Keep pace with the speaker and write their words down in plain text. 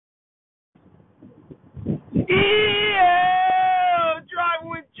Yeah!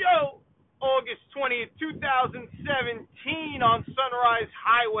 Driving with Joe. August 20th, 2017 on Sunrise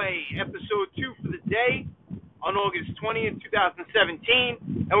Highway. Episode 2 for the day on August 20th,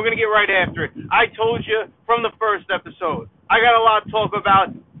 2017. And we're going to get right after it. I told you from the first episode, I got a lot to talk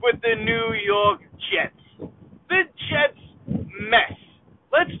about with the New York Jets. The Jets mess.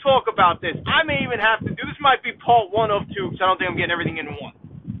 Let's talk about this. I may even have to do, this might be part 1 of 2, because I don't think I'm getting everything in one.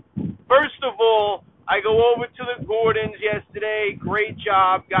 First of all, I go over to the Gordons yesterday. Great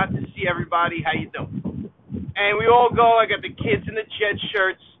job. Got to see everybody. How you doing? And we all go. I got the kids in the Jet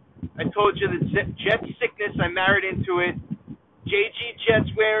shirts. I told you the Jet sickness. I married into it. JG Jet's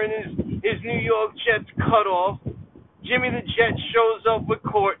wearing his New York Jets cutoff. Jimmy the Jet shows up with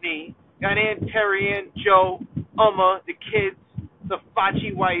Courtney. Got Aunt Terry, Aunt Joe, the kids, the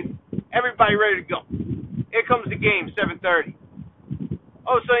Facci wife. Everybody ready to go. Here comes the game, 7:30.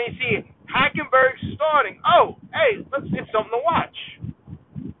 Oh, so you see Hackenberg starting. Oh, hey, it's something to watch.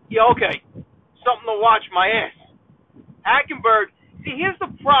 Yeah, okay. Something to watch my ass. Hackenberg, see, here's the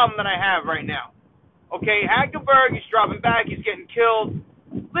problem that I have right now. Okay, Hackenberg, he's dropping back, he's getting killed.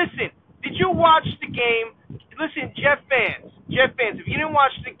 Listen, did you watch the game? Listen, Jet fans, if you didn't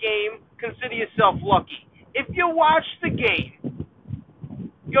watch the game, consider yourself lucky. If you watched the game,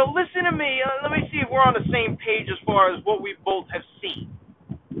 listen to me. Let me see if we're on the same page as far as what we both have seen.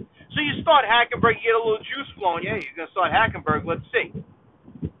 So you start Hackenberg, you get a little juice flowing. Yeah, you're going to start Hackenberg. Let's see.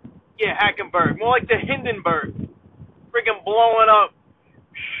 Yeah, Hackenberg. More like the Hindenburg. Freaking blowing up.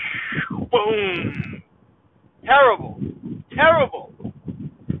 Boom. Terrible.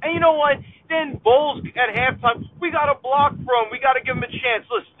 And you know what? Then Bowles at halftime, we got a block from. We got to give him a chance.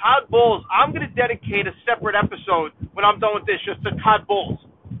 Listen, Todd Bowles, I'm going to dedicate a separate episode when I'm done with this just to Todd Bowles.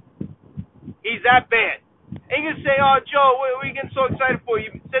 He's that bad. And you can say, oh, Joe, what are you getting so excited for?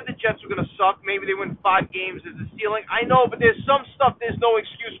 You said the Jets were going to suck. Maybe they win 5 games as a ceiling. I know, but there's some stuff there's no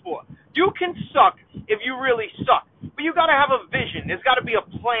excuse for. You can suck if you really suck. But you got to have a vision. There's got to be a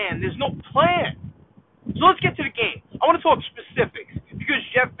plan. There's no plan. So let's get to the game. I want to talk specifics because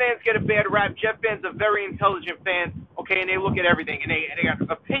Jet fans get a bad rap. Jet fans are very intelligent fans, okay, and they look at everything, and they got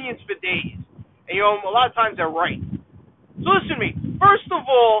opinions for days. And, a lot of times they're right. So listen to me. First of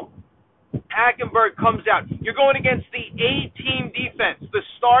all, Hackenberg comes out. You're going against the A-team defense, the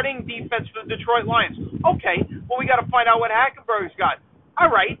starting defense for the Detroit Lions. Okay, well, we got to find out what Hackenberg's got. All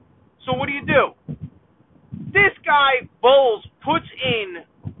right, so what do? This guy, Bowles, puts in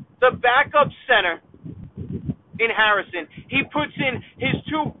the backup center in Harrison. He puts in his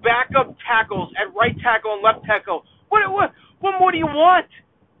 2 backup tackles at right tackle and left tackle. What more do you want?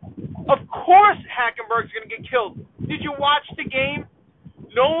 Of course Hackenberg's going to get killed. Did you watch the game?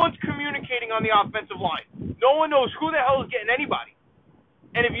 No one's communicating on the offensive line. No one knows who the hell is getting anybody.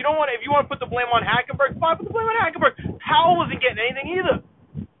 And if you want to put the blame on Hackenberg, fine, put the blame on Hackenberg. Powell isn't getting anything either.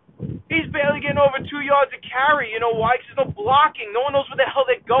 He's barely getting over 2 yards of carry. You know why? Because there's no blocking. No one knows where the hell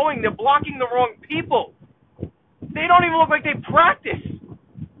they're going. They're blocking the wrong people. They don't even look like they practice.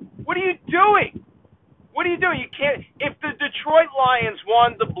 What are you doing? You can't. If the Detroit Lions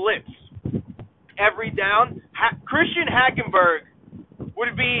won the blitz every down, Christian Hackenberg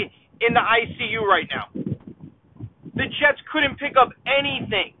would be in the ICU right now. The Jets couldn't pick up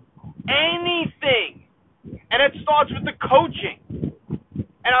anything. And it starts with the coaching.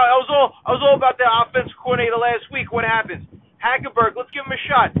 And I was all about the offensive coordinator last week. What happens? Hackenberg, let's give him a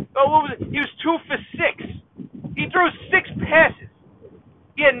shot. Oh, what was it? He was 2 for 6. He threw 6 passes.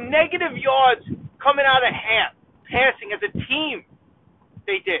 He had negative yards coming out of half, passing as a team.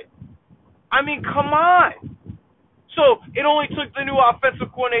 They did. I mean, come on. So it only took the new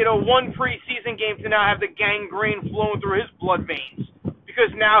offensive coordinator 1 preseason game to now have the gangrene flowing through his blood veins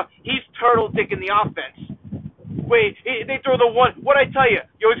because now he's turtle dick in the offense. Wait, they throw the one. What I tell you,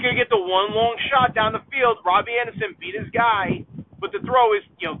 you're always going to get the one long shot down the field. Robbie Anderson beat his guy, but the throw is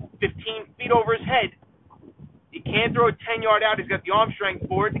 15 feet over his head. He can't throw a 10-yard out. He's got the arm strength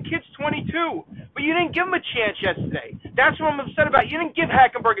for it. The kid's 22, but you didn't give him a chance yesterday. That's what I'm upset about. You didn't give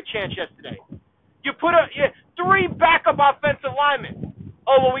Hackenberg a chance yesterday. You put 3 backup offensive linemen.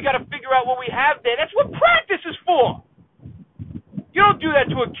 Oh, well, we got to figure out what we have there. That's what practice is for. You don't do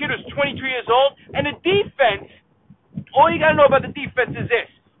that to a kid who's 22 years old. And the defense, all you got to know about the defense is this.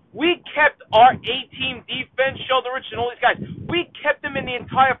 We kept our A-team defense, Sheldon Rich and all these guys, we kept them in the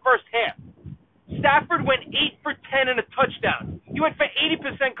entire first half. Stafford went 8 for 10 and a touchdown. He went for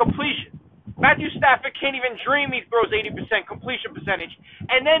 80% completion. Matthew Stafford can't even dream he throws 80% completion percentage.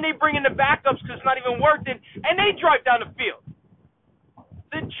 And then they bring in the backups because it's not even working, and they drive down the field.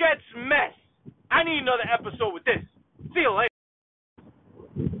 The Jets mess. I need another episode with this. See you later.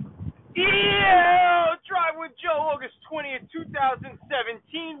 Yeah, drive with Joe, August 20th, 2017.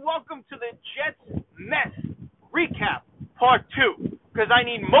 Welcome to the Jets Mess Recap, Part 2, because I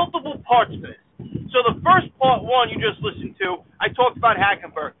need multiple parts for this. So the first part one you just listened to, I talked about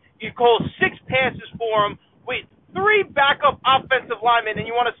Hackenberg. You call 6 passes for him with 3 backup offensive linemen, and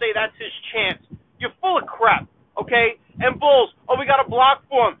you want to say that's his chance. You're full of crap, okay? And Bulls, we got a block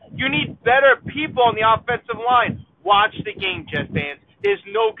for him. You need better people on the offensive line. Watch the game, Jet fans. There's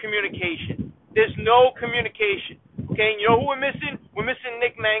no communication. There's no communication. Okay, and you know who we're missing? We're missing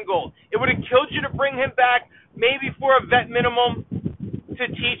Nick Mangold. It would have killed you to bring him back, maybe for a vet minimum, to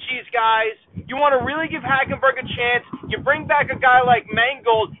teach these guys. You want to really give Hackenberg a chance. You bring back a guy like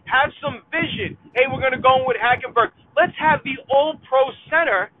Mangold, have some vision. Hey, we're going to go in with Hackenberg. Let's have the old pro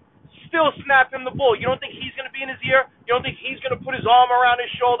center still snap him the ball. You don't think he's going to be in his ear? You don't think he's going to put his arm around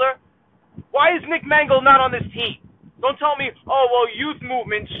his shoulder? Why is Nick Mangold not on this team? Don't tell me, youth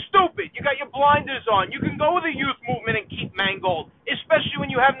movement, stupid. You got your blinders on. You can go with the youth movement and keep Mangold, especially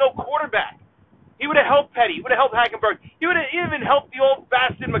when you have no quarterback. He would have helped Petty. He would have helped Hackenberg. He would have even helped the old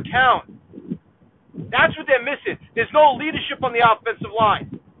bastard McCown. That's what they're missing. There's no leadership on the offensive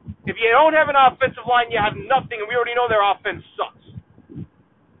line. If you don't have an offensive line, you have nothing, and we already know their offense sucks.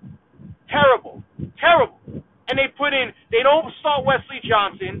 Terrible. Terrible. And they don't start Wesley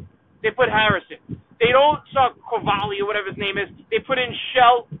Johnson. They put Harrison. They don't start Cavalli or whatever his name is. They put in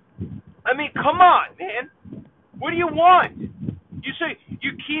Shell. I mean, come on, man. What do you want? You say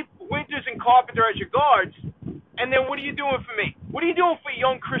you keep Winters and Carpenter as your guards, and then what are you doing for me? What are you doing for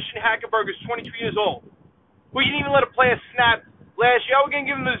young Christian Hackenberg who's 22 years old? Who you didn't even let him play a snap last year? We're going to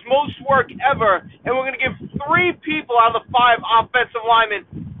give him his most work ever, and we're going to give 3 people out of the 5 offensive linemen.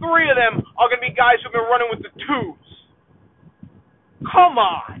 3 of them are going to be guys who've been running with the 2s. Come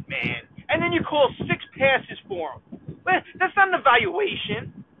on, man. And then you call 6 passes for him. That's not an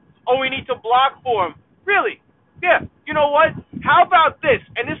evaluation. We need to block for him. Really? Yeah. You know what? How about this?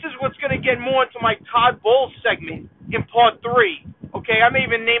 And this is what's going to get more into my Todd Bowles segment in Part 3. Okay? I may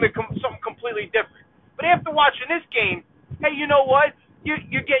even name it something completely different. But after watching this game, hey, you know what? You're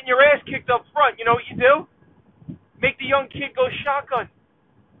getting your ass kicked up front. You know what you do? Make the young kid go shotgun.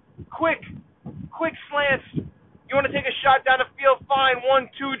 Quick slants. You want to take a shot down the field? Fine.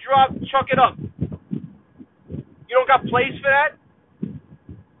 1, 2, drop, chuck it up. You don't got plays for that?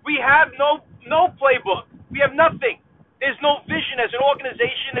 We have no playbook. We have nothing. There's no vision as an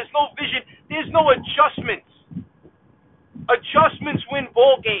organization. There's no vision. There's no adjustments. Adjustments win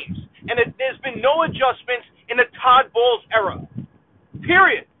ball games. And there's been no adjustments in the Todd Bowles era.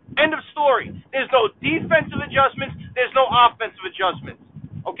 Period. End of story. There's no defensive adjustments. There's no offensive adjustments.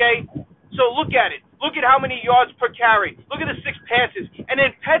 Okay? So look at it. Look at how many yards per carry. Look at the 6 passes. And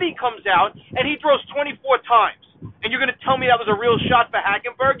then Petty comes out, and he throws 24 times. And you're going to tell me that was a real shot for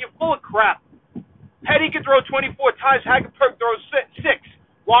Hackenberg? You're full of crap. Petty can throw 24 times. Hackenberg throws 6.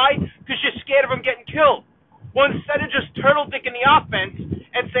 Why? Because you're scared of him getting killed. Well, instead of just turtle-dicking the offense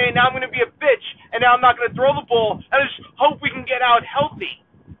and saying, now I'm going to be a bitch, and now I'm not going to throw the ball, I just hope we can get out healthy.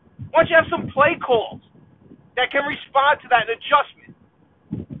 Why don't you have some play calls that can respond to that adjustment?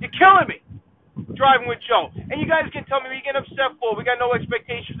 You're killing me. Driving with Joe. And you guys can tell me what you get upset for. We got no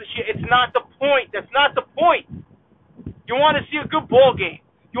expectations this year. It's not the point. That's not the point. You want to see a good ball game.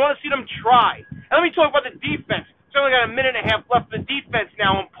 You want to see them try. And let me talk about the defense. So we only got a minute and a half left for the defense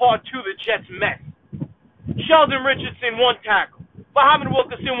now in Part 2 of the Jets mess. Sheldon Richardson, 1 tackle. Muhammad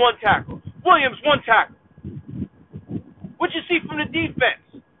Wilkerson, 1 tackle. Williams, 1 tackle. What'd you see from the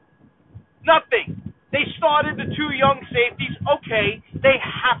defense? Nothing. They started the 2 young safeties. Okay, they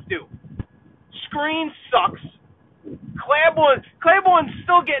have to. Screen sucks. Claiborne's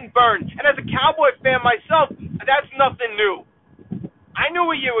still getting burned. And as a Cowboy fan myself, that's nothing new. I knew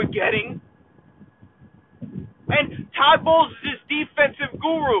what you were getting. And Todd Bowles is his defensive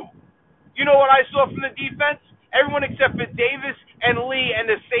guru. You know what I saw from the defense? Everyone except for Davis and Lee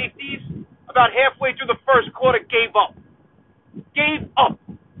and the safeties, about halfway through the first quarter, gave up. Gave up.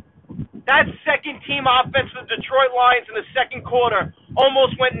 That second-team offense for the Detroit Lions in the second quarter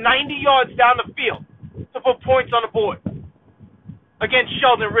almost went 90 yards down the field to put points on the board against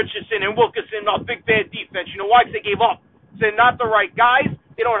Sheldon Richardson and Wilkerson, our big bad defense. You know why? Because they gave up. They're not the right guys.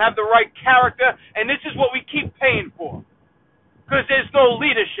 They don't have the right character. And this is what we keep paying for because there's no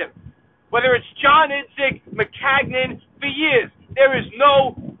leadership. Whether it's John Idzik, Maccagnan, for years, there is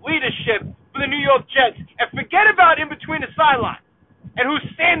no leadership for the New York Jets. And forget about in between the sideline. And who's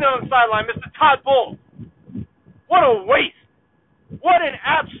standing on the sideline? Mr. Todd Bowles. What a waste. What an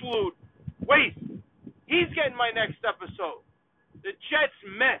absolute waste. He's getting my next episode. The Jets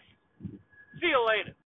mess. See you later.